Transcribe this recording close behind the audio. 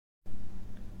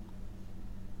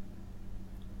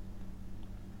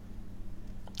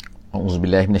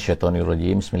A'udzubillahi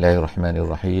minasyaitonirrajim.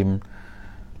 Bismillahirrahmanirrahim.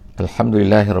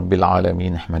 Alhamdulillahirabbil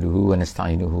alamin. Nahmaduhu wa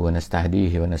nasta'inuhu wa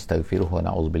nastahdihi wa nastaghfiruh wa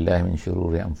na'udzubillahi min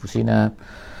syururi anfusina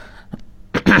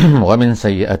wa min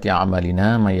sayyiati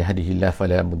a'malina. May yahdihillahu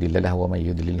fala mudhillalah wa may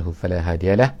yudlilhu fala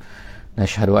hadiyalah.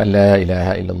 Nashhadu an la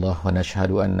ilaha illallah wa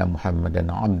nashhadu anna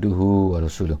Muhammadan 'abduhu wa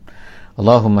rasuluh.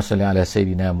 Allahumma salli ala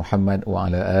sayyidina Muhammad wa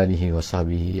ala alihi wa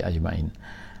sahbihi ajma'in.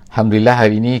 Alhamdulillah,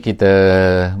 hari ini kita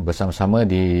bersama-sama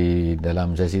di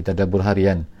dalam sesi Tadabbur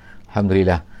harian.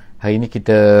 Alhamdulillah, hari ini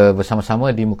kita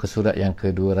bersama-sama di muka surat yang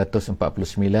ke-249.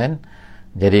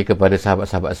 Jadi kepada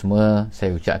sahabat-sahabat semua,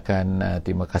 saya ucapkan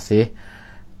terima kasih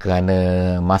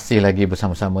kerana masih lagi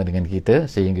bersama-sama dengan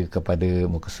kita sehingga kepada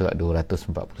muka surat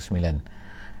 249.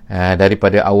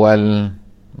 Daripada awal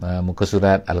muka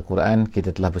surat Al-Quran,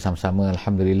 kita telah bersama-sama.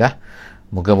 Alhamdulillah,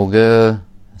 moga-moga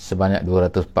sebanyak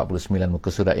 249 muka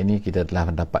surat ini kita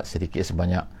telah mendapat sedikit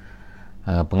sebanyak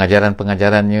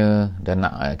pengajaran-pengajarannya dan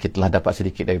kita telah dapat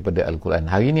sedikit daripada Al-Quran.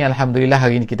 Hari ini Alhamdulillah,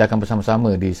 hari ini kita akan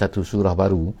bersama-sama di satu surah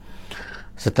baru.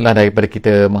 Setelah daripada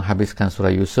kita menghabiskan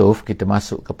surah Yusuf, kita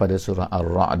masuk kepada surah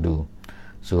Ar-Ra'du.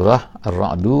 Surah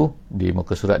Ar-Ra'du di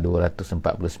muka surat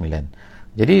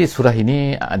 249. Jadi surah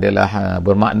ini adalah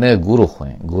bermakna guruh,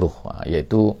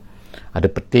 iaitu ada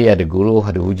petir, ada guruh,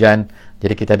 ada hujan.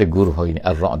 Jadi kita ada guruh hari ini,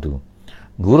 Ar-Ra'du.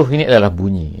 Guruh ini adalah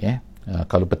bunyi.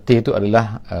 Kalau petir itu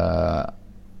adalah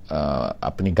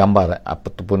gambar, apa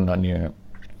tu pun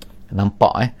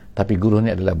nampak. Tapi guruh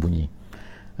ini adalah bunyi.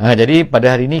 Jadi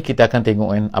pada hari ini kita akan tengok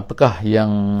apakah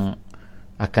yang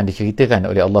akan diceritakan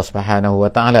oleh Allah Subhanahu Wa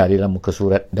Taala dalam muka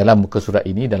surat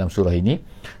ini, dalam surah ini.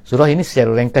 Surah ini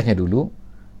secara ringkasnya dulu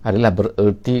adalah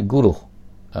bererti guruh.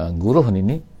 Guruh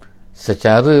ini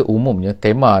secara umumnya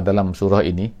tema dalam surah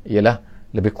ini ialah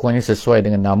lebih kurangnya sesuai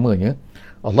dengan namanya.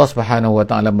 Allah Subhanahu Wa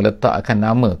Taala meletakkan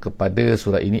nama kepada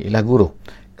surah ini ialah guruh,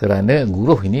 kerana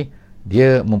guruh ini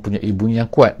dia mempunyai bunyi yang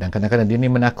kuat dan kadang-kadang dia ni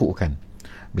menakutkan.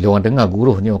 Bila orang dengar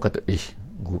guruh ni, orang kata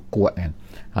kuat kan.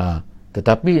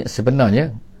 Tetapi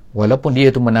sebenarnya walaupun dia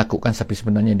tu menakutkan, tapi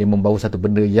sebenarnya dia membawa satu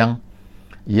benda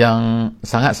yang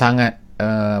sangat-sangat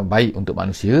baik untuk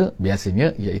manusia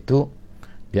biasanya, iaitu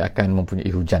dia akan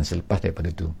mempunyai hujan selepas daripada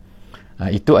itu.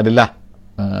 Itu adalah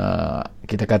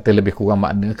kita kata lebih kurang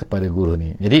makna kepada guru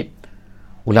ni. Jadi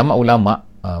ulama-ulama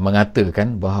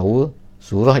mengatakan bahawa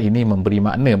surah ini memberi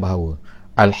makna bahawa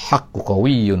al-haqqu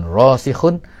qawiyyun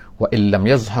rasikhun wa illam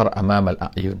yazhar amam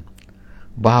al-a'yun.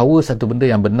 Bahawa satu benda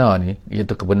yang benar ni,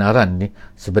 iaitu kebenaran ni,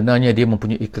 sebenarnya dia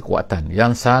mempunyai kekuatan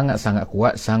yang sangat-sangat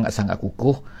kuat, sangat-sangat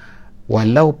kukuh,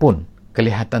 walaupun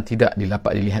kelihatan tidak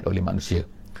dapat dilihat oleh manusia.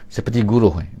 Seperti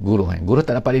guruh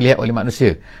tak dapat dilihat oleh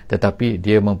manusia, tetapi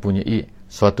dia mempunyai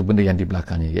suatu benda yang di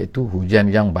belakangnya, iaitu hujan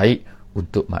yang baik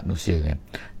untuk manusia.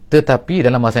 Tetapi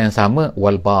dalam masa yang sama,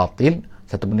 wal batil,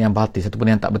 satu benda yang batil, satu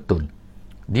benda yang tak betul,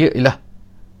 dia ialah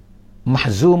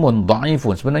mahzumun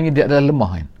da'ifun, sebenarnya dia adalah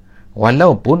lemah.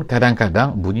 Walaupun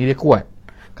kadang-kadang bunyi dia kuat,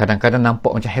 kadang-kadang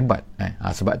nampak macam hebat.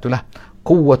 Sebab itulah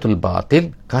quwwatul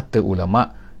batil, kata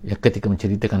ulama yang ketika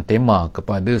menceritakan tema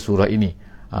kepada surah ini.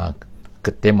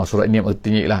 Tema surah ini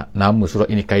artinya ialah nama surah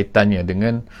ini kaitannya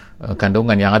dengan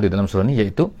kandungan yang ada dalam surah ini,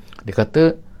 iaitu dia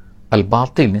kata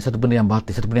al-batil ni, satu benda yang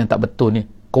batil, satu benda yang tak betul ni,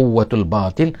 quwwatul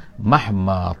batil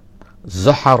mahma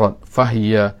zaharat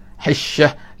fahiya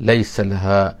hisyah laysa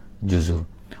laha juzur.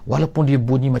 Walaupun dia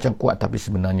bunyi macam kuat, tapi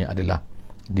sebenarnya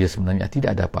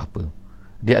tidak ada apa-apa,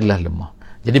 dia adalah lemah.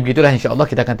 Jadi begitulah, insya-Allah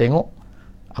kita akan tengok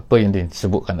apa yang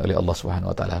disebutkan oleh Allah Subhanahu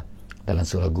Wa Taala dalam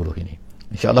surah guruh ini.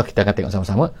 InsyaAllah kita akan tengok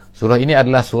sama-sama. Surah ini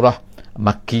adalah surah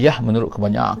Makkiyah menurut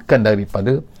kebanyakan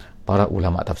daripada para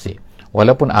ulama tafsir.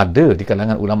 Walaupun ada di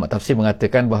kalangan ulama tafsir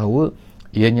mengatakan bahawa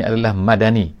ianya adalah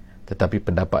Madani, tetapi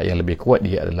pendapat yang lebih kuat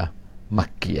dia adalah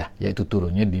Makkiyah, iaitu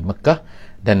turunnya di Mekah,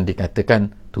 dan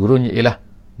dikatakan turunnya ialah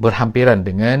berhampiran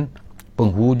dengan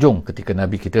penghujung ketika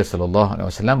Nabi kita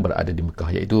SAW berada di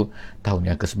Mekah, iaitu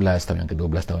tahun yang ke-11, tahun yang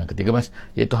ke-12, tahun yang ke-13,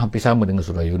 iaitu hampir sama dengan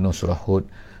surah Yunus, surah Hud,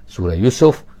 surah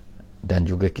Yusuf, dan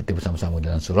juga kita bersama-sama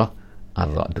dalam surah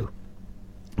Ar-Ra'du.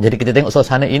 Jadi kita tengok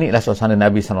suasana ini adalah suasana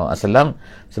Nabi SAW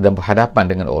sedang berhadapan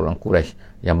dengan orang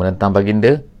Quraisy yang menentang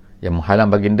baginda, yang menghalang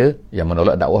baginda, yang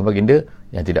menolak dakwah baginda,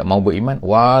 yang tidak mahu beriman,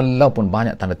 walaupun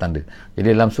banyak tanda-tanda.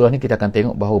 Jadi dalam surah ini kita akan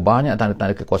tengok bahawa banyak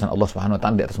tanda-tanda kekuasaan Allah SWT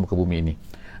di atas muka bumi ini.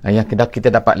 Yang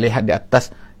kita dapat lihat di atas,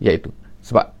 iaitu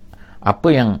sebab apa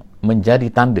yang menjadi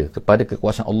tanda kepada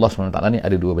kekuasaan Allah SWT ni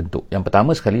ada dua bentuk. Yang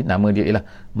pertama sekali, nama dia ialah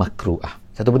makru'ah,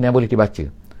 satu benda yang boleh dibaca.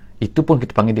 Itu pun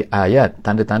kita panggil dia ayat,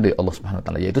 tanda-tanda Allah SWT,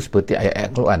 iaitu seperti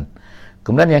ayat-ayat Quran.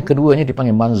 Kemudian yang keduanya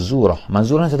dipanggil manzurah.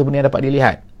 Manzurah satu benda yang dapat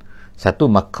dilihat. Satu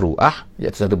makruah,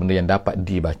 iaitu satu benda yang dapat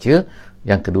dibaca.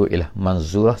 Yang kedua ialah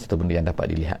manzurah, satu benda yang dapat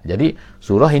dilihat. Jadi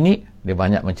surah ini dia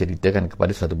banyak menceritakan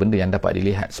kepada satu benda yang dapat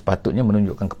dilihat, sepatutnya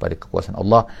menunjukkan kepada kekuasaan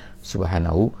Allah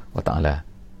Subhanahu wa taala.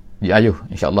 Ya ayuh,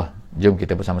 insya-Allah jom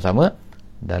kita bersama-sama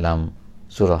dalam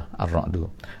surah Ar-Ra'd.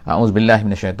 A'udzubillahi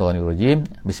minasyaitonirrajim.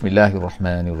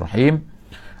 Bismillahirrahmanirrahim.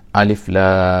 Alif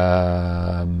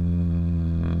lam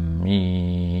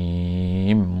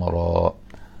mim ra.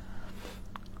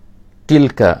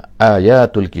 Tilka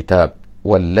ayatul kitab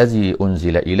wallazi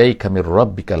unzila ilaika min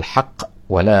rabbikal haqq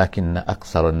walakinna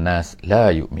aktsaran nas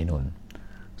la yu'minun.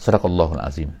 Sadaqallahul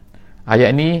azim.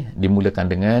 Ayat ini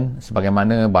dimulakan dengan,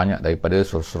 sebagaimana banyak daripada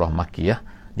surah-surah Makkiyah,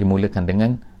 dimulakan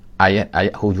dengan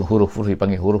ayat-ayat huruf-huruf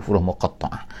dipanggil huruf-huruf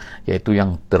muqatta'ah, iaitu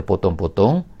yang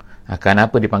terpotong-potong.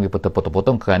 Kenapa dipanggil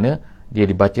terpotong-potong? Kerana dia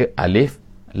dibaca alif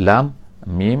lam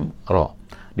mim ra.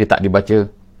 Dia tak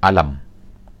dibaca alam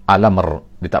alamr,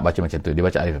 dia tak baca macam tu, dia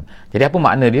baca alif. Jadi apa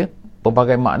makna dia?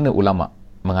 Pelbagai makna ulama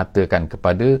mengatakan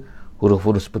kepada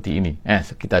huruf-huruf seperti ini.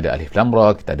 Kita ada alif lam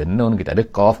ra, kita ada nun, kita ada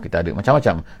qaf, kita ada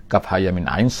macam-macam, kaf ha ya min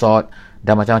ain sad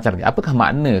dan macam-macam lagi. Apakah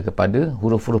makna kepada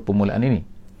huruf-huruf permulaan ini?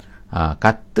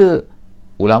 Kata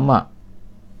ulama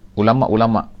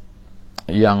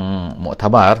yang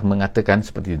muktabar mengatakan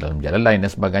seperti dalam jalan lain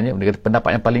dan sebagainya, mereka kata pendapat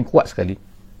yang paling kuat sekali,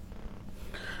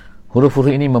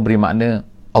 huruf-huruf ini memberi makna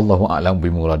Allahu a'lam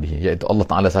bimuradihi, iaitu Allah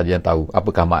Ta'ala saja yang tahu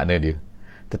apakah makna dia.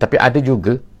 Tetapi ada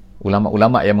juga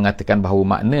ulama-ulama yang mengatakan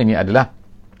bahawa maknanya adalah,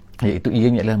 iaitu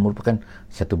ianya adalah merupakan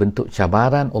satu bentuk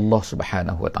cabaran Allah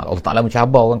Subhanahu wa taala. Allah Taala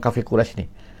mencabar orang kafir Quraisy ni.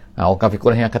 Orang kafir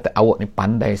Quraisy yang kata awak ni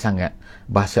pandai sangat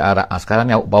bahasa Arab. Sekarang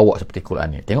ni awak bawa seperti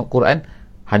Quran ni. Tengok Quran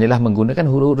hanyalah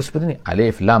menggunakan huruf-huruf seperti ni,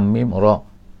 alif lam mim ra.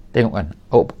 Tengok kan,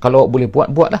 kalau awak boleh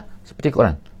buatlah seperti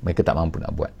Quran. Mereka tak mampu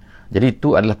nak buat. Jadi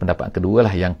itu adalah pendapat kedua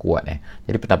lah yang kuat.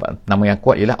 Jadi pendapat nama yang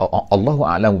kuat ialah Allahu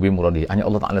a'lamu bimuradihi, hanya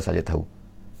Allah Taala saja tahu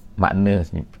makna.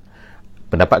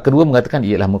 Pendapat kedua mengatakan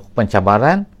ialah merupakan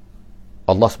cabaran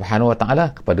Allah Subhanahu wa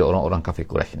taala kepada orang-orang kafir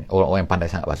Quraisy ni, orang-orang yang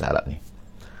pandai sangat bahasa Arab ni.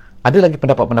 Ada lagi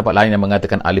pendapat-pendapat lain yang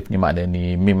mengatakan alif ni makna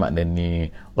ni, mim makna ni,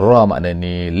 ra makna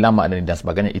ni, lam makna ni dan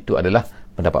sebagainya. Itu adalah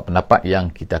pendapat-pendapat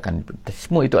yang kita akan,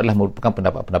 semua itu adalah merupakan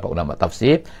pendapat-pendapat ulama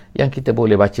tafsir yang kita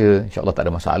boleh baca, insya-Allah tak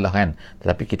ada masalah kan.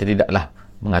 Tetapi kita tidaklah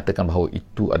mengatakan bahawa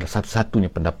itu adalah satu-satunya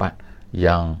pendapat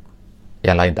yang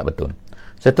lain tak betul.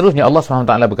 Seterusnya Allah SWT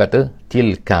berkata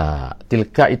tilka.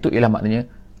 Tilka itu ialah maknanya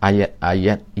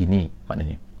ayat-ayat ini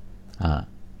maknanya.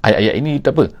 Ayat-ayat ini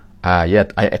itu apa?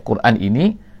 Ayat Quran ini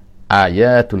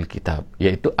ayatul kitab,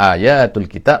 iaitu ayatul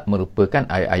kitab merupakan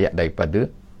ayat-ayat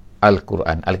daripada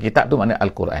Al-Quran. Al-kitab tu makna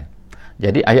Al-Quran.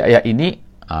 Jadi ayat-ayat ini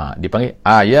dipanggil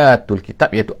ayatul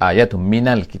kitab, iaitu ayatul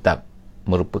minal kitab,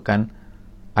 merupakan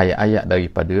ayat-ayat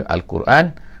daripada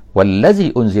Al-Quran.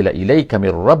 Wallazi unzila ilaika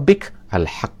min rabbik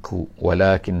al-haqqu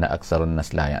walakinna aktsarun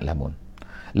nas la ya'lamun.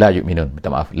 La yu'minun.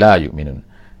 Minta maaf, la yu'minun.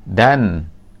 Dan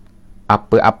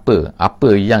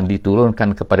apa yang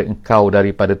diturunkan kepada engkau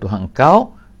daripada Tuhan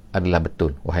engkau adalah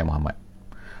betul, wahai Muhammad.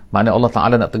 Makna Allah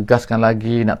Ta'ala nak tegaskan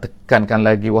lagi, nak tekankan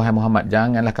lagi, wahai Muhammad,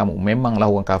 janganlah kamu, memanglah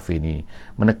orang kafir ni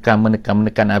menekan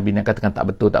Nabi ni, katakan tak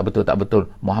betul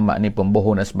Muhammad ni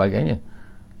pembohong dan sebagainya.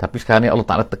 Tapi sekarang ni Allah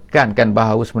Ta'ala tekankan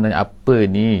bahawa sebenarnya apa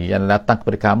ni yang datang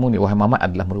kepada kamu ni, wahai Muhammad,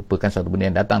 adalah merupakan satu benda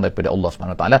yang datang daripada Allah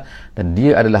Subhanahu Wa Ta'ala dan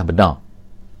dia adalah benar.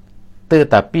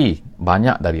 Tetapi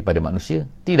banyak daripada manusia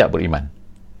tidak beriman.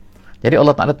 Jadi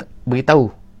Allah Ta'ala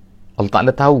beritahu, Allah Ta'ala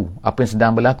tahu apa yang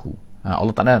sedang berlaku.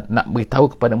 Allah Ta'ala nak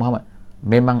beritahu kepada Muhammad,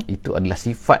 memang itu adalah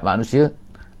sifat manusia.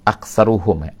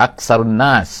 Aksaruhum, aksarun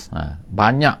nas,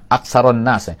 banyak aksarun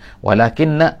nas,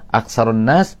 walakinna aksarun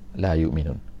nas la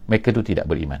yu'minun. Mereka itu tidak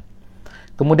beriman.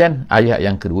 Kemudian ayat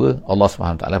yang kedua, Allah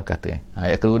SWT berkata,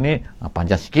 ayat kedua ni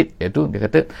panjang sikit, iaitu dia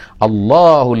kata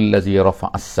Allahul ladzi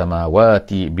rafa'as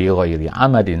samawati bighairi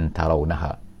amadin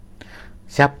tarawnaha.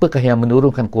 Siapakah yang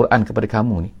menurunkan Quran kepada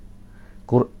kamu ni?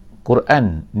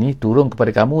 Quran ni turun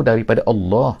kepada kamu daripada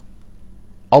Allah.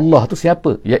 Allah tu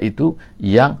siapa? Iaitu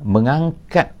yang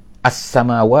mengangkat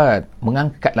as-samawat,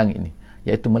 mengangkat langit ni,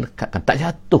 iaitu melekatkan, tak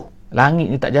jatuh.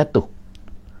 Langit ni tak jatuh.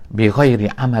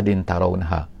 Bighairi amadin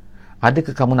tarawnaha.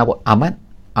 Adakah kamu nak buat amad?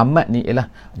 Amad ni ialah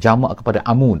jamak kepada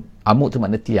amud. Amud tu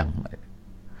makna tiang.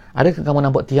 Adakah kamu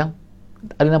nak buat tiang?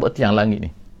 Ada nak buat tiang langit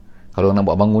ni? Kalau nak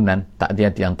buat bangunan, tak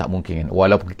tiang-tiang tak mungkin kan.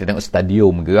 Walaupun kita tengok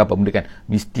stadium ke apa benda kan,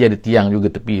 mesti ada tiang juga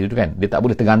tepi tu kan. Dia tak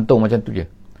boleh tergantung macam tu je.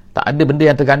 Tak ada benda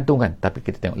yang tergantung kan. Tapi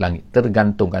kita tengok langit,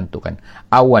 tergantung-gantung kan.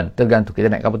 Awan, tergantung.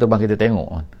 Kita naik kapal terbang, kita tengok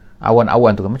kan.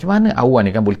 Awan-awan tu kan. Macam mana awan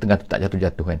ni kan boleh tergantung, tak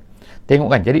jatuh-jatuh kan. Tengok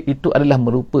kan. Jadi itu adalah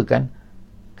merupakan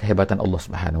kehebatan Allah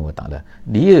Subhanahu Wa Taala.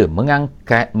 Dia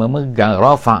mengangkat, memegang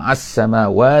rafa'as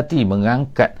samawati,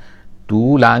 mengangkat,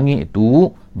 itu langit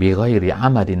itu bighairi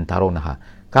amadin tarawnaha.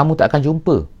 Kamu tak akan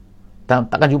jumpa.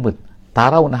 Takkan jumpa.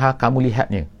 Tarawnaha, kamu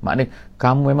lihatnya. Maknanya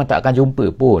kamu memang tak akan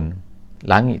jumpa pun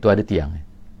langit itu ada tiang.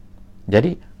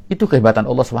 Jadi itu kehebatan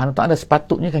Allah Subhanahu Taala,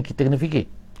 sepatutnya kan kita kena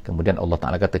fikir. Kemudian Allah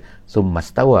Taala kata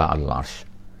summastawa 'alal 'arsy.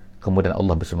 Kemudian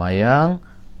Allah bersemayang,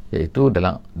 iaitu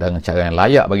dengan cara yang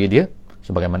layak bagi dia,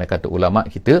 sebagaimana kata ulama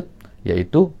kita,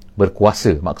 iaitu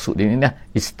berkuasa. Maksud dia ini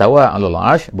istawa 'alal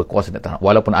 'arsy, berkuasa di atas.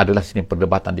 Walaupun adalah sini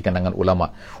perdebatan di kalangan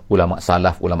ulama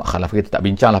salaf, ulama khalaf, kita tak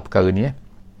bincanglah perkara ni.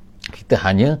 Kita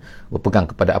hanya berpegang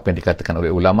kepada apa yang dikatakan oleh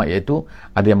ulama, iaitu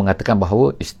ada yang mengatakan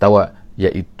bahawa istawa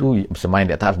iaitu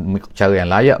bersemayam di atas cara yang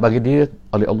layak bagi dia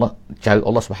oleh Allah, cara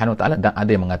Allah Subhanahu Wa Taala, dan ada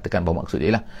yang mengatakan bahawa maksud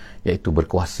dia iaitu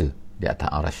berkuasa di atas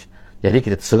arasy. Jadi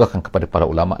kita serahkan kepada para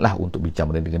ulama lah untuk bincang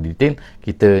dengan detail.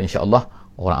 Kita insya-Allah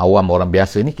orang awam, orang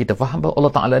biasa ni, kita faham bahawa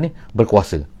Allah Taala ni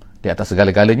berkuasa di atas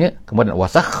segala-galanya. Kemudian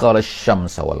wasakhkhara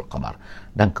asy-syamsa wal qamar,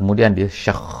 dan kemudian dia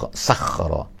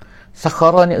sakhkhara.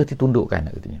 Sakhkhara ni erti tundukkan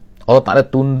artinya. Allah Taala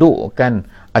tundukkan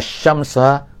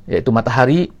asy-syamsa iaitu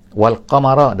matahari, wal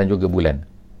qamara dan juga bulan.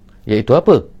 Iaitu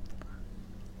apa?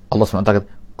 Allah SWT kata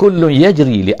kullun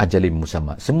yajri li ajalin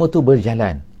musamma. Semua tu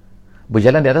berjalan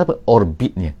di atas apa?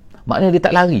 Orbitnya. Maknanya dia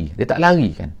tak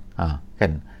lari kan.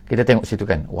 Kan kita tengok situ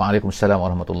kan. Waalaikumsalam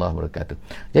warahmatullahi wabarakatuh.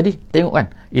 Jadi tengok kan,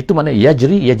 itu makna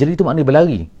yajri itu makna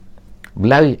berlari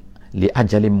li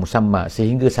ajalin musamma,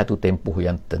 sehingga satu tempoh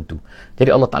yang tentu.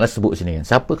 Jadi Allah Taala sebut sini kan,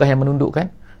 siapakah yang menundukkan?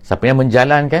 Siapa yang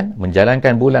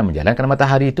menjalankan bulan, menjalankan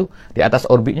matahari itu di atas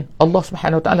orbitnya? Allah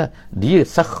Subhanahu Wa Taala. Dia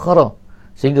sakhara,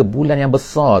 sehingga bulan yang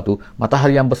besar tu,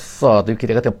 matahari yang besar tu,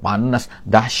 kita kata panas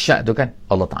dahsyat tu kan,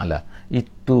 Allah Taala.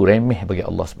 Itu remeh bagi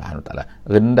Allah Subhanahu Wa Taala.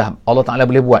 Rendah. Allah Taala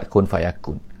boleh buat kun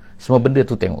fayakun. Semua benda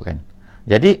tu tengok kan.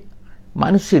 Jadi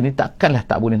manusia ni takkanlah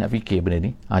tak boleh nak fikir benda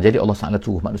ni. Jadi Allah Taala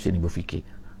suruh manusia ni berfikir.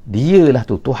 Dialah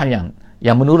tu Tuhan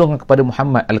yang menurunkan kepada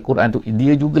Muhammad Al-Quran tu.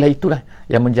 Dia jugalah itulah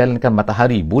yang menjalankan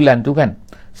matahari, bulan tu kan,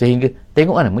 sehingga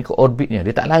tengok kan mengikut orbitnya,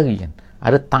 dia tak lari kan,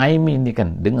 ada timing ni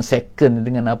kan, dengan second,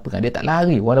 dengan apa kan, dia tak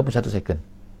lari walaupun 1 second,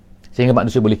 sehingga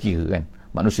manusia boleh kira kan.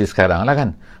 Manusia sekarang lah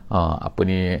kan, apa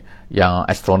ni, yang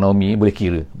astronomi boleh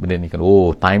kira benda ni kan,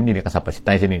 oh time ni dia akan sampai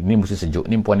time sini, ni musim sejuk,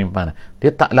 ni puan ni panas. Dia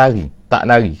tak lari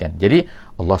kan. Jadi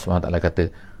Allah SWT kata,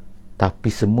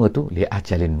 tapi semua tu li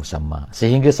ajalin musamma,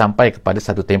 sehingga sampai kepada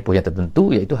satu tempoh yang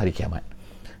tertentu, iaitu hari kiamat.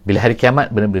 Bila hari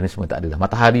kiamat, benda-benda ni semua tak ada dah.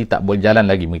 Matahari tak boleh jalan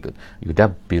lagi mengikut.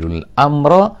 Yudabbirul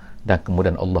amra, dan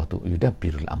kemudian Allah tu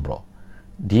yudabbirul amra.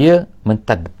 Dia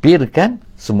mentadbirkan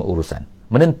semua urusan,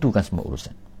 menentukan semua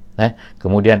urusan.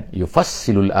 Kemudian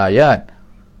yufassilul ayat,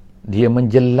 dia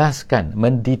menjelaskan,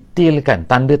 mendetailkan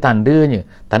tanda-tandanya,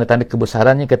 tanda-tanda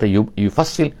kebesarannya. Kata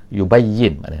yufassil,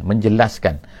 yubayyin,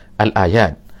 menjelaskan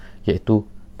al-ayat, iaitu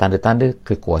tanda-tanda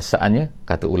kekuasaannya.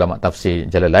 Kata ulama tafsir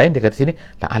Jalalain, dia kata sini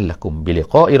la'allakum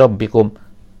biliqa'i rabbikum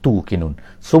tuqinun.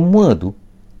 Semua tu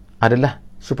adalah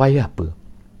supaya apa?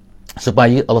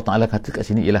 Supaya Allah Ta'ala kata kat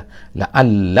sini ialah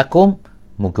la'allakum,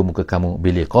 muka-muka kamu,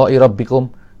 biliqa'i rabbikum,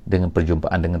 dengan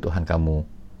perjumpaan dengan Tuhan kamu,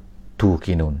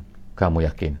 tuqinun, kamu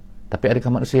yakin. Tapi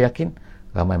adakah manusia yakin?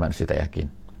 Ramai manusia tak yakin.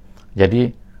 Jadi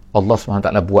Allah SWT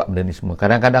buat benda ni semua.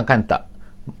 Kadang-kadang kan tak,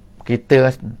 kita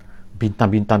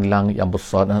bintang-bintang di langit yang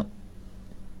besar,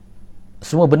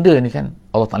 semua benda ni kan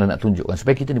Allah Ta'ala nak tunjukkan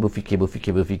supaya kita ni berfikir,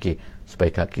 supaya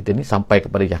kita ni sampai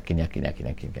kepada yakin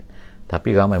kan.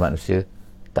 Tapi ramai manusia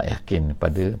tak yakin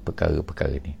pada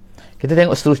perkara-perkara ni. Kita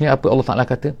tengok seterusnya apa Allah Ta'ala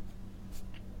kata.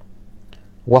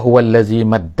 Wa huwal ladzi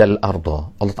maddal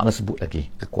arda. Allah Ta'ala sebut lagi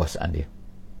kekuasaan dia.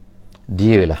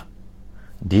 Dia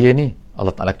ni Allah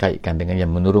Ta'ala kaitkan dengan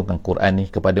yang menurunkan Quran ni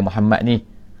kepada Muhammad ni.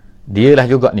 Dialah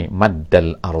juga ni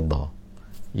maddal arda.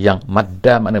 Yang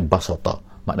madda makna basata,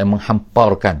 makna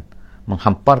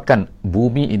menghamparkan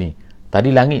bumi ini. Tadi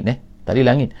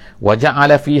langit wa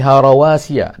ja'ala fiha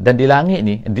rawasiya, dan di langit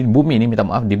ni, di bumi ni,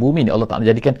 di bumi ni Allah Ta'ala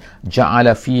jadikan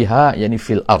ja'ala fiha, yakni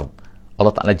fil ard,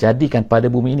 Allah Ta'ala jadikan pada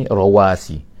bumi ini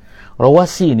rawasi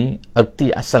ni erti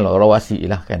asal rawasi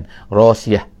ialah kan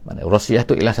rasiyah. Makna rasiyah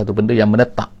tu ialah satu benda yang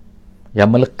menetap,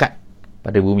 yang melekat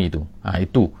pada bumi itu.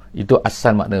 Itu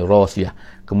asal makna rasiyah.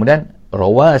 Kemudian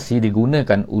rawasi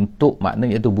digunakan untuk makna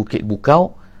iaitu bukit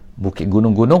bukau, bukit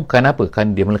gunung-gunung. Kenapa?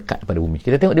 Kan dia melekat pada bumi.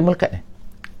 Kita tengok dia melekat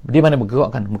dia mana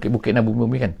bergerak kan, bukit-bukit dan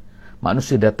bumi kan.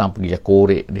 Manusia datang pergi dia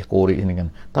korek sini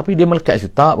kan, tapi dia melekat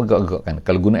situ, tak bergerak-gerak kan.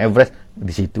 Kalau gunung Everest, di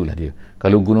situlah dia.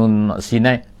 Kalau gunung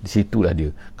Sinai, di situlah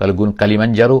dia. Kalau gunung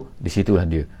Kalimanjaro, di situlah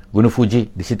dia. Gunung Fuji,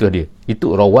 di situlah dia.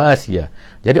 Itu rawasiyah.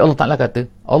 Jadi Allah Ta'ala kata,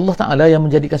 Allah Ta'ala yang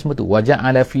menjadikan semua itu. Wa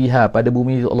ja'ala fiha, pada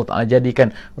bumi itu Allah Ta'ala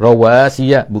jadikan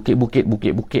rawasiyah, bukit-bukit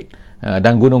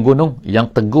dan gunung-gunung yang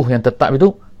teguh, yang tetap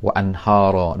itu. Wa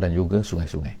anhara, dan juga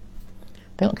sungai-sungai.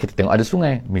 Kita tengok ada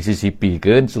sungai Mississippi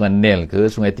ke, sungai Nile ke,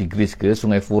 sungai Tigris ke,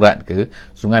 sungai Furat ke,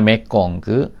 sungai Mekong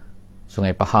ke,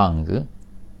 sungai Pahang ke,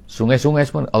 sungai-sungai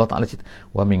semua Allah Ta'ala cerita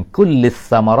wa min kulli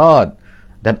thamarat,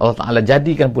 dan Allah Ta'ala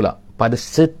jadikan pula pada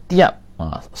setiap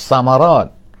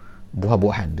samarat,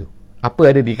 buah-buahan tu apa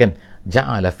ada di kan,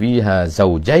 ja'ala fiha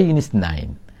zawjain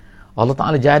isnain, Allah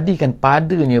Ta'ala jadikan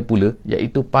padanya pula,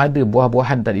 iaitu pada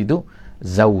buah-buahan tadi tu,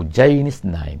 zawjain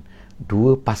isnain,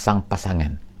 dua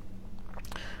pasang-pasangan.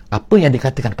 Apa yang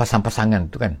dikatakan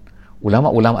pasang-pasangan tu kan,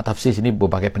 ulama-ulama tafsir sini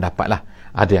berbagai pendapat lah.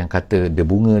 Ada yang kata dia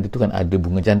bunga itu kan, ada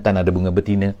bunga jantan, ada bunga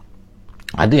betina.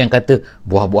 Ada yang kata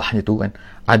buah-buahnya tu kan,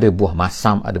 ada buah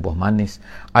masam, ada buah manis,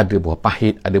 ada buah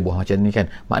pahit, ada buah macam ni kan.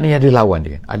 Maknanya ada lawan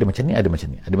dia kan. Ada macam ni, ada macam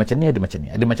ni, ada macam ni, ada macam ni,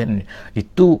 ada macam ni.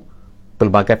 Itu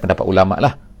pelbagai pendapat ulama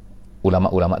lah.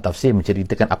 Ulama-ulama tafsir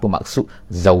menceritakan apa maksud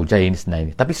zaujain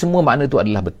isnain. Tapi semua makna tu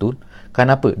adalah betul.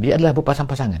 Kenapa? Dia adalah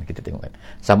berpasang-pasangan, kita tengok kan.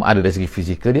 Sama ada dari segi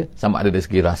fizikal dia, sama ada dari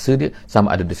segi rasa dia,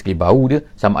 sama ada dari segi bau dia,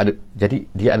 sama ada. Jadi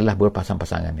dia adalah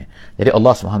berpasang-pasangan dia. Jadi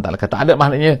Allah SWT kata ada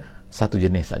maknanya satu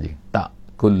jenis saja. Tak.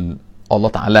 Allah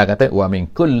Ta'ala kata wa min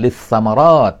kulli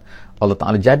thamarat, Allah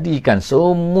Ta'ala jadikan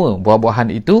semua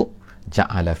buah-buahan itu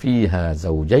ja'ala fiha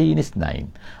zawjain isnain,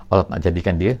 Allah nak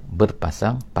jadikan dia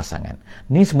berpasang-pasangan.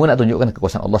 Ni semua nak tunjukkan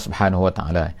kekuasaan Allah Subhanahu Wa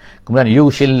Ta'ala. Kemudian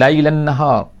yushil lailan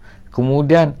nahar,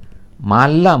 kemudian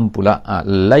malam pula,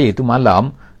 lail itu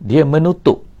malam, dia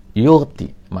menutup,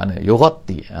 yurti, mana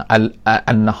yurti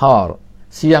an-nahar,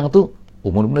 siang tu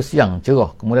mula-mula siang cerah,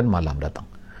 kemudian malam datang.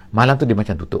 Malam tu dia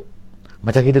macam tutup,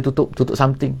 macam kita tutup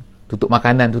something, tutup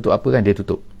makanan, tutup apa kan, dia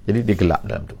tutup, jadi dia gelap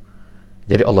dalam tu.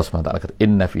 Jadi Allah SWT kata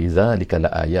inna fi zalika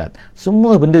laayat,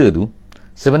 semua benda tu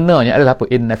sebenarnya adalah apa?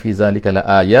 Inna fi zalika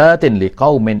laayatin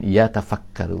liqaumin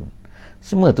yatafakkarun.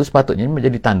 Semua tu sepatutnya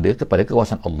menjadi tanda kepada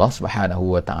kekuasaan Allah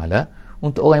Subhanahu Wa Ta'ala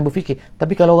untuk orang yang berfikir.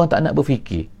 Tapi kalau orang tak nak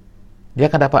berfikir, dia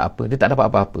akan dapat apa? Dia tak dapat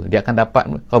apa-apa. Dia akan dapat,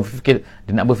 kalau berfikir,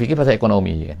 dia nak berfikir pasal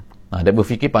ekonomi kan. Dia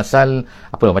berfikir pasal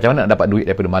apa, macam mana nak dapat duit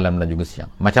daripada malam dan juga siang,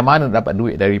 macam mana nak dapat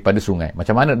duit daripada sungai,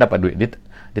 macam mana nak dapat duit.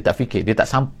 Dia tak fikir, dia tak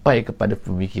sampai kepada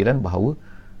pemikiran bahawa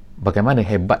bagaimana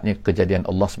hebatnya kejadian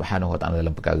Allah Subhanahu Wa Ta'ala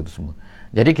dalam perkara itu semua.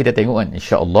 Jadi kita tengok kan,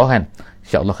 insya-Allah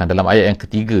kan dalam ayat yang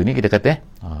ketiga ni kita kata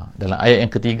dalam ayat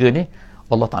yang ketiga ni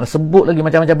Allah Ta'ala sebut lagi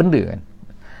macam-macam benda kan.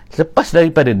 Lepas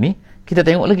daripada ni kita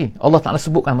tengok lagi Allah Ta'ala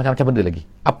sebutkan macam-macam benda lagi.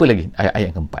 Apa lagi?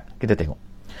 Ayat yang keempat kita tengok,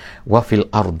 wa fil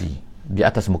ardi, di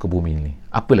atas muka bumi ni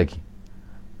apa lagi?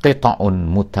 Qita'un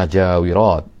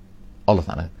mutajawirat, Allah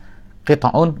Ta'ala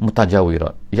qita'un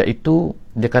mutajawirat, iaitu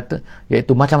dia kata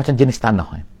iaitu macam-macam jenis tanah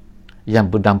yang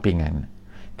berdampingan.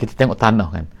 Kita tengok tanah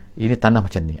kan, ini tanah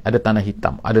macam ni, ada tanah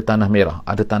hitam, ada tanah merah,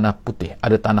 ada tanah putih,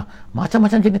 ada tanah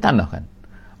macam-macam jenis tanah kan.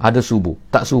 Ada subur,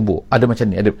 tak subur, ada macam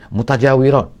ni, ada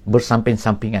mutajawirat,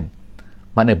 bersamping-sampingan,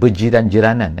 makna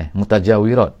berjiran-jiranan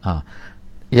mutajawirat.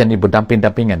 Yang ni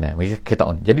berdamping-dampingan kita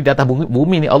on. Jadi di atas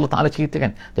bumi ni Allah Ta'ala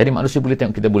ceritakan. Jadi manusia boleh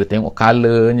tengok, kita boleh tengok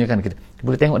colornya kan, kita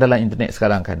boleh tengok dalam internet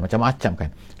sekarang kan, macam-macam kan.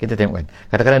 Kita tengok kan,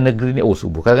 kadang-kadang negeri ni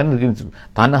subur, kadang-kadang negeri ni subur,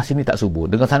 tanah sini tak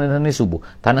subur, dengan sana ni subur,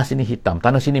 tanah sini hitam,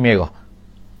 tanah sini merah.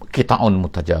 Qita'un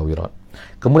mutajawirat.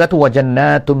 Kemudian tu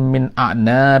wajannatum min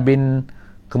a'nabin,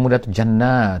 kemudian tu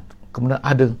jannat, kemudian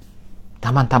ada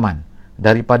taman-taman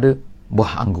daripada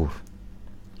buah anggur.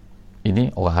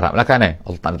 Ini orang Arab lah kan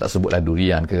Allah Ta'ala tak sebutlah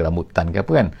durian ke rambutan ke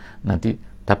apa kan nanti,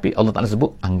 tapi Allah Ta'ala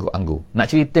sebut anggur-anggur, nak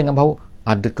cerita dengan bahawa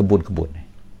ada kebun-kebun.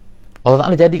 Allah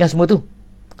Ta'ala jadikan semua tu.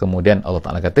 Kemudian Allah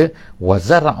Ta'ala kata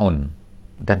wazara'un,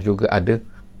 dan juga ada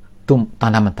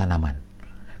tanaman-tanaman.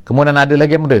 Kemudian ada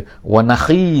lagi apa dia? Wa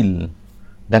nakhil,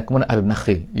 dan kemudian ada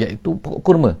nakhil, iaitu pokok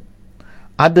kurma.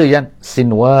 Ada yang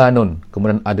sinwanun,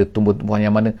 kemudian ada tumbuh-tumbuhan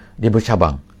yang mana dia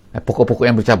bercabang, pokok-pokok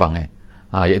yang bercabang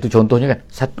iaitu contohnya kan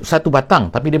satu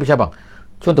batang tapi dia bercabang.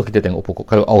 Contoh kita tengok pokok,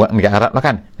 kalau orang negara Arab lah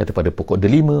kan, kata pada pokok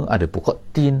delima, ada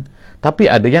pokok tin,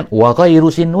 tapi ada yang wa ghairu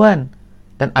sinwan,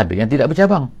 dan ada yang tidak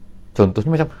bercabang.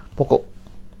 Contohnya macam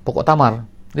pokok tamar,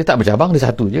 dia tak bercabang, dia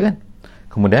satu je kan.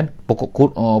 Kemudian pokok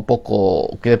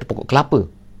kita tu pokok kelapa,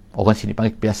 orang sini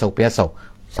panggil piasau,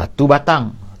 satu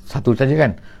batang, satu saja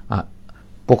kan.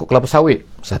 Pokok kelapa sawit,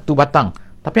 satu batang,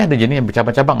 tapi ada jenis yang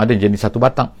bercabang-cabang, ada jenis satu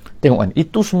batang. Tengok kan,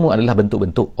 itu semua adalah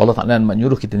bentuk-bentuk. Allah Ta'ala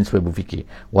menyuruh kita ni supaya berfikir.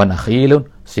 Wa nakhilun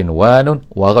sinwanun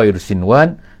wa ghairu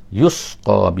sinwan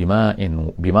yusqa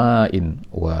bima'in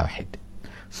wahid.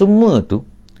 Semua tu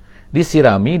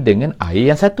disirami dengan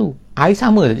air yang satu. Air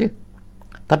sama saja,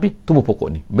 tapi tumbuh pokok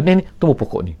ni, benih ni tumbuh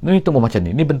pokok ni, ni tumbuh macam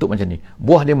ni bentuk macam ni,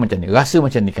 buah dia macam ni, rasa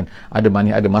macam ni kan, ada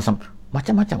manis, ada masam,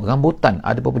 macam-macam. Rambutan,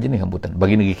 ada berapa jenis rambutan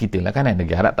bagi negeri kita lah kan,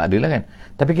 negeri Arab tak ada lah kan.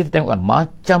 Tapi kita tengok kan,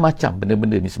 macam-macam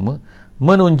benda-benda ni semua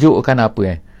menunjukkan apa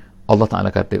Allah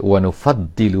Ta'ala kata wa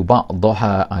nufaddilu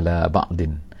ba'daha ala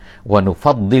ba'din wa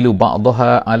nufaddilu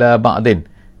ba'daha ala ba'din,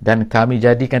 dan kami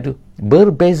jadikan tu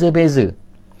berbeza-beza,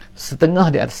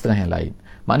 setengah di atas setengah yang lain.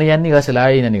 Maknanya yang ni rasa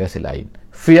lain, yang ni rasa lain.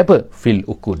 Fi apa? Fil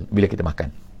ukul, bila kita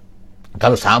makan.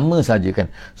 Kalau sama saja kan,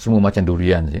 semua macam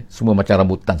durian saja, semua macam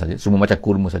rambutan saja, semua macam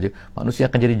kurma saja, manusia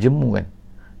akan jadi jemu kan.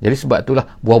 Jadi sebab itulah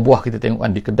buah-buah kita tengok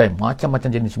kan di kedai macam-macam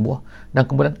jenis buah, dan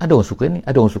kemudian ada orang suka ni,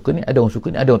 ada orang suka ni, ada orang suka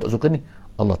ni, ada orang tak suka ni.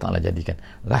 Allah Ta'ala jadikan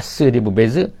rasa dia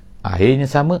berbeza, airnya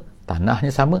sama,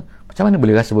 tanahnya sama, macam mana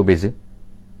boleh rasa berbeza?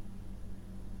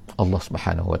 Allah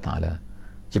Subhanahu Wa Ta'ala,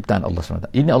 ciptaan Allah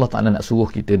SWT. Ini Allah Ta'ala nak suruh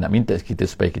kita, nak minta kita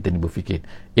supaya kita ni berfikir.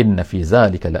 Inna fi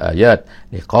zalika la ayat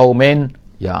liqaumin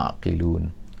ya'qilun.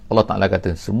 Allah Ta'ala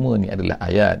kata semua ni adalah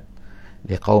ayat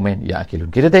liqaumin ya'qilun.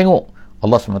 Kita tengok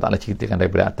Allah SWT ceritakan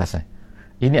daripada atas.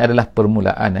 Ini adalah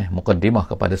permulaan mukaddimah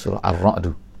kepada surah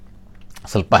Ar-Ra'd.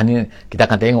 Selepas ni kita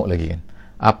akan tengok lagi kan,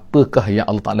 apakah yang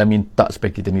Allah Ta'ala minta supaya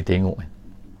kita ni tengok kan.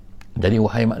 Jadi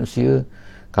wahai manusia,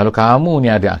 kalau kamu ni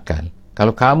ada akal,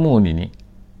 kalau kamu ni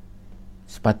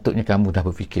sepatutnya kamu dah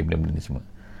berfikir benda-benda ni semua.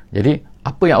 Jadi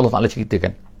apa yang Allah Ta'ala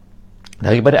ceritakan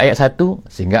daripada ayat 1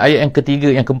 sehingga ayat yang ketiga,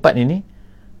 yang keempat ini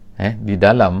di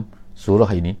dalam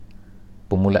surah ini,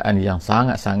 permulaan yang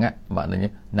sangat-sangat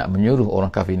maknanya nak menyuruh orang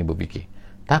kafir ini berfikir.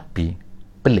 Tapi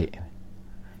pelik,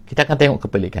 kita akan tengok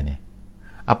kepelikannya.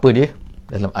 Apa dia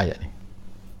dalam ayat ni?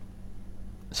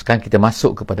 Sekarang kita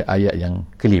masuk kepada ayat yang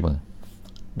kelima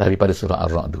daripada surah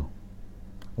Ar-Ra'd.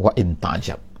 Wa in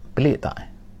ta'jab. Pelik tak?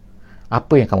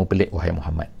 Apa yang kamu pelik wahai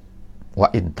Muhammad? Wa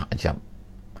in ta'jab.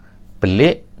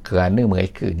 Pelik kerana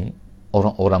mereka ni,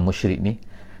 orang-orang musyrik ni,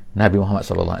 Nabi Muhammad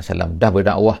SAW dah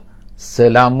berdakwah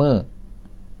selama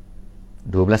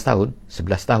 12 tahun,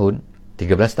 11 tahun,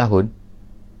 13 tahun.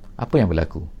 Apa yang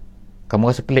berlaku?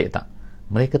 Kamu rasa pelik tak?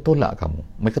 Mereka tolak kamu,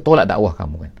 mereka tolak dakwah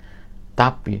kamu kan.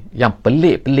 Tapi yang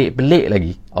pelik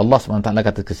lagi, Allah SWT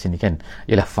kata ke sini kan,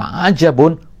 ialah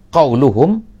fa'ajabun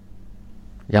qawluhum.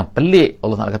 Yang pelik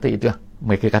Allah Ta'ala kata itu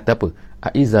mereka kata apa?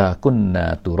 Aiza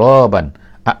kunna turaban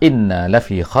a inna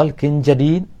lafi khalqin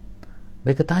jadid.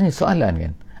 Mereka tanya soalan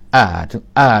kan,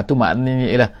 tu maknanya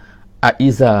ialah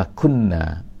aiza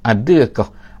kunna,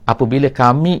 adakah apabila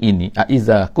kami ini,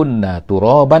 aiza kunna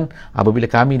turaban, apabila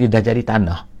kami ini dah jadi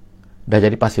tanah, dah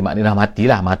jadi pasir, maknanya dah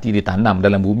matilah, mati ditanam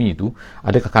dalam bumi itu,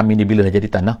 adakah kami ini bila dah jadi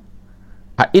tanah,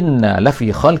 a inna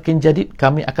lafi khalqin jadid,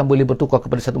 kami akan boleh bertukar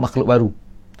kepada satu makhluk baru,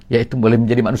 iaitu boleh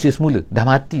menjadi manusia semula. Dah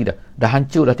mati dah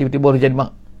hancur dah, tiba-tiba boleh jadi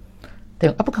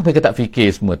Tengok, apakah mereka tak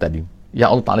fikir semua tadi yang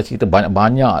Allah Ta'ala cerita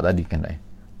banyak-banyak tadi kan,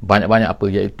 banyak-banyak apa,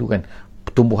 iaitu kan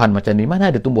tumbuhan macam ni.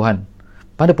 Mana ada tumbuhan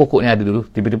pada pokok ni ada dulu,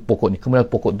 tiba-tiba pokok ni, kemudian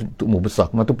pokok tu tumbuh besar,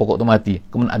 kemudian tu pokok tu mati,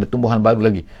 kemudian ada tumbuhan baru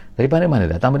lagi. Daripada mana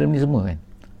datang benda ni semua kan?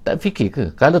 Tak fikir ke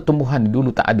kalau tumbuhan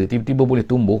dulu tak ada, tiba-tiba boleh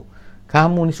tumbuh?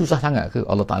 Kamu ni susah sangat ke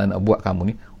Allah Ta'ala nak buat kamu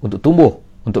ni untuk tumbuh,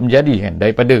 untuk menjadi kan,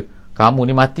 daripada kamu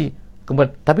ni mati,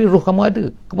 kemudian tapi roh kamu ada,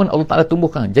 kemudian Allah Ta'ala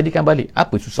tumbuhkan, jadikan balik.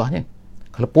 Apa susahnya?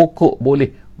 Kalau pokok boleh,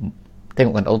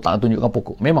 tengok kan Allah Ta'ala tunjukkan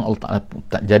pokok, memang Allah Ta'ala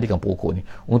tak jadikan pokok ni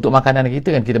untuk makanan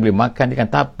kita kan, kita boleh makan dia kan,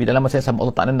 tapi dalam masa yang sama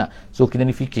Allah Ta'ala nak so kita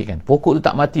ni fikirkan, pokok tu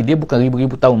tak mati, dia bukan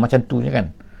ribu-ribu tahun macam tu je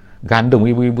kan, gandum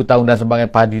ribu-ribu tahun dan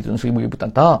sebagainya, padi tu ribu-ribu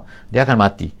tahun, tak, dia akan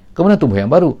mati, kemudian tumbuh yang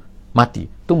baru,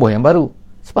 mati, tumbuh yang baru.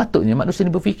 Sepatutnya manusia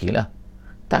ni berfikirlah,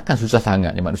 takkan susah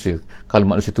sangatnya manusia, kalau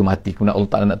manusia tu mati kemudian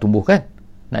Allah Ta'ala nak tumbuhkan,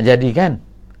 nak jadikan,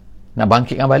 nak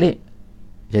bangkitkan balik.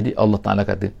 Jadi Allah Ta'ala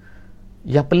kata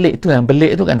yang pelik tu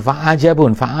kan,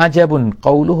 fa'ajabun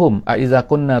qauluhum a iza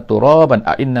kunna turaban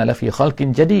a inna lafi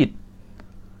khalqin jadid.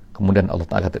 Kemudian Allah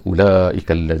Ta'ala kata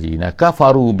ulaikal ladzina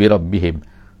kafaru bi rabbihim,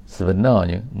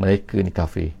 sebenarnya mereka ni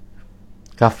kafir.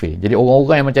 Jadi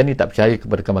orang-orang yang macam ni tak percaya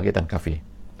kepada kebangkitan, kafir.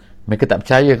 Mereka tak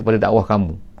percaya kepada dakwah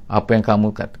kamu, apa yang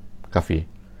kamu kata, kafir.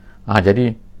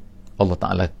 Jadi Allah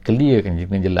Ta'ala clearkan,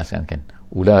 jelaskan kan,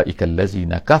 ulaikal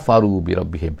ladzina kafaru bi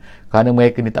rabbihim, kerana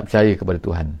mereka ni tak percaya kepada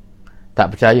Tuhan,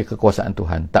 tak percaya kekuasaan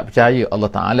Tuhan, tak percaya Allah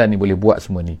Ta'ala ni boleh buat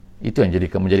semua ni. Itu yang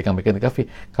menjadikan mereka kafir.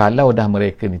 Kalau dah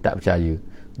mereka ni tak percaya,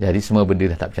 jadi semua benda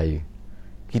dah tak percaya.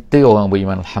 Kita orang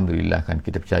beriman, alhamdulillah kan,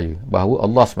 kita percaya bahawa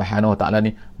Allah Subhanahu Wa Ta'ala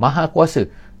ni maha kuasa.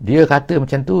 Dia kata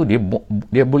macam tu,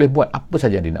 dia boleh buat apa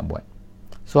saja yang dia nak buat.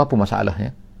 So apa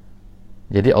masalahnya?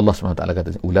 Jadi Allah Subhanahu Wa Ta'ala kata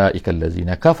ulaikal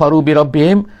ladzina kafaru bi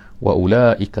rabbihim wa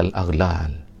ulaikal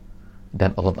aghlal, dan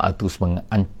Allah Ta'ala terus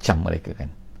mengancam mereka kan,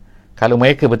 kalau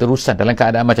mereka berterusan dalam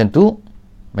keadaan macam tu,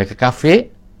 mereka kafir,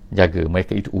 jaga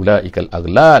mereka itu ulaikal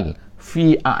aghlal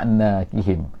fi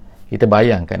a'naqihim. Kita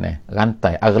bayangkan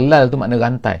rantai, aghlal tu makna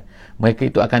rantai, mereka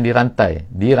itu akan dirantai,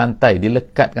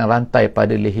 dilekatkan rantai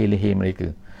pada leher-leher mereka.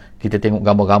 kita tengok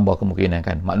gambar-gambar kemungkinan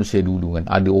kan, manusia dulu kan,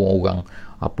 ada orang-orang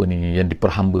apa ni yang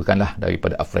diperhambakan lah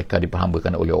daripada Afrika,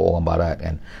 diperhambakan oleh orang barat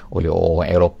kan, oleh orang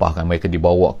Eropah kan, mereka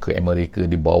dibawa ke Amerika,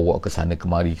 dibawa ke sana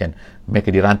kemari kan, mereka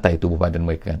dirantai tubuh badan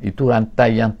mereka kan. Itu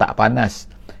rantai yang tak panas.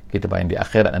 Kita bayang di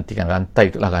akhirat nanti kan,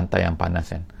 rantai itulah rantai yang panas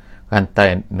kan,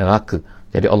 rantai neraka.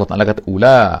 Jadi Allah Ta'ala kata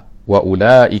wa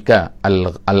ulaika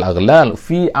al-aghlal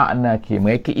fi a'naki,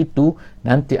 mereka itu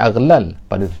nanti aghlal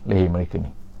pada leher mereka ni.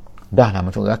 Dah lah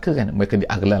macam neraka kan, mereka di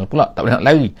aghlal pula, tak boleh nak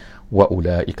lari. Wa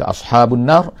ulaika ashabun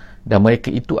nar, dan mereka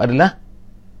itu adalah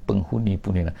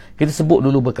penghuni-penghuni neraka. Kita sebut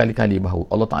dulu berkali-kali bahawa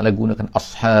Allah Ta'ala gunakan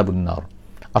ashabun nar.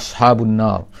 Ashabun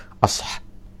nar,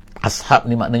 ashab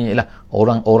ni maknanya ialah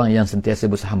orang-orang yang sentiasa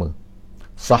bersama.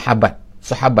 Sahabat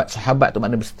tu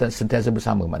maknanya sentiasa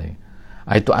bersama maknanya.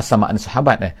 Itu asal makna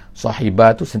sahabat.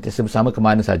 Sahibah tu sentiasa bersama ke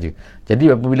mana saja. Jadi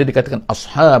apabila dikatakan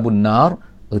ashabun nar,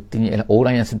 artinya ialah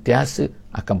orang yang sentiasa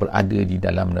akan berada di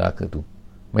dalam neraka tu.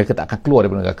 Mereka tak akan keluar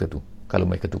daripada neraka tu kalau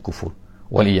mereka tu kufur.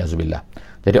 Waliyazubillah.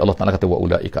 Jadi Allah Ta'ala kata wa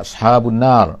ulaika ashabun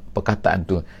nar.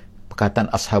 Perkataan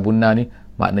ashabun nar ni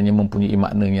maknanya mempunyai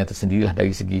makna yang tersendirilah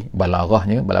dari segi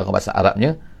balaghahnya, balaghah bahasa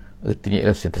Arabnya. Artinya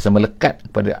ialah sentiasa melekat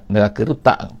kepada neraka tu,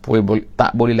 tak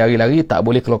boleh lari-lari, tak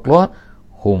boleh keluar-keluar.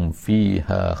 Hum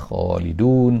fiha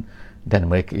khalidun, dan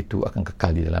mereka itu akan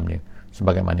kekal di dalamnya,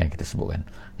 sebagaimana yang kita sebutkan.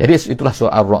 Jadi itulah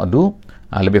surah Ar-Ra'du,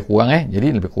 lebih kurang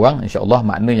jadi lebih kurang insya-Allah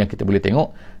makna yang kita boleh tengok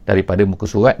daripada muka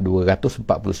surat 249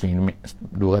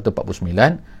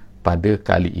 pada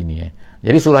kali ini.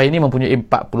 Jadi surah ini mempunyai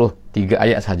 43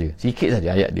 ayat saja, sikit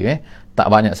saja ayat dia, tak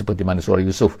banyak seperti mana surah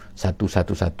Yusuf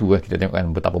 111 kita tengok kan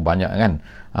betapa banyak kan.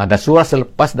 Dan surah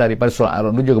selepas daripada surah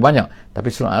Ar-Ra'du juga banyak,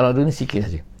 tapi surah Ar-Ra'du ni sikit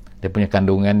saja. Dia punya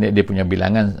kandungan dia punya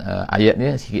bilangan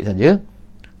ayatnya sikit saja,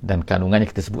 dan kandungannya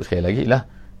kita sebut sekali lagi ialah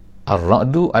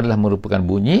Ar-Ra'du adalah merupakan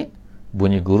bunyi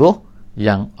guruh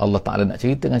yang Allah Ta'ala nak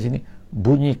ceritakan sini,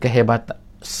 bunyi kehebatan,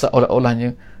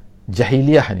 seolah-olahnya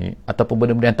jahiliyah ni ataupun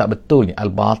benda-benda yang tak betul ni,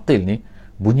 al-batil ni,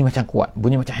 bunyi macam kuat,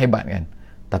 bunyi macam hebat kan,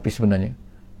 tapi sebenarnya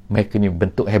mereka ni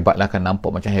bentuk hebat lah kan, nampak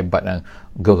macam hebat dan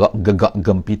gegak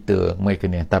gempita mereka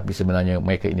ni, tapi sebenarnya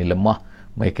mereka ini lemah,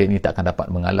 mereka ini tak akan dapat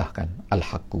mengalahkan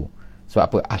Al-Haqqu. Sebab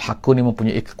apa? Al-Haqqu ni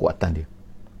mempunyai kekuatan dia.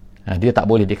 Dia tak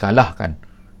boleh dikalahkan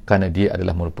kerana dia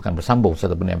adalah merupakan bersambung,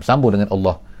 satu benda yang bersambung dengan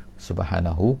Allah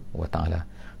Subhanahu wa Ta'ala.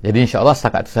 Jadi insya-Allah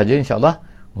setakat itu saja insya-Allah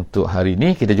untuk hari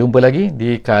ini. Kita jumpa lagi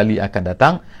di kali akan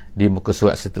datang di muka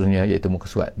surat seterusnya, iaitu muka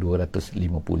surat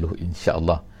 250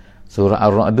 insya-Allah. Surah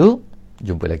Ar-Ra'du,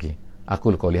 jumpa lagi.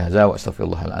 Aku qouli hadza wa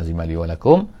astaghfirullahal azim li wa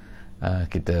lakum.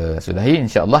 Kita sudahi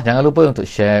insya-Allah. Jangan lupa untuk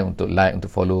share, untuk like, untuk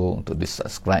follow, untuk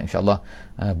subscribe insya-Allah.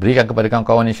 Berikan kepada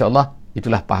kawan-kawan insya-Allah.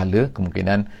 Itulah pahala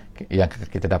kemungkinan yang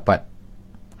kita dapat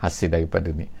hasil daripada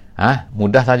ni.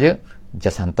 Mudah saja,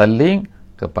 just hantar link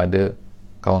kepada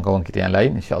kawan-kawan kita yang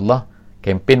lain insya-Allah.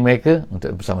 Kempen mereka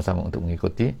untuk bersama-sama untuk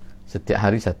mengikuti setiap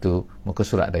hari satu muka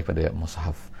surat daripada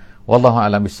mushaf. Wallahu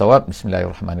a'lam bissawab.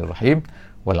 Bismillahirrahmanirrahim.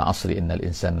 Wal 'asri innal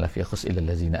insana lafi khusr illa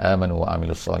allazina amanu wa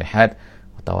 'amilus solihat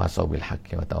wa tawasaw bil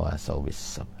haqqi wa tawasaw bis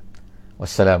sabr.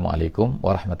 Wassalamualaikum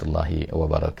warahmatullahi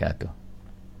wabarakatuh.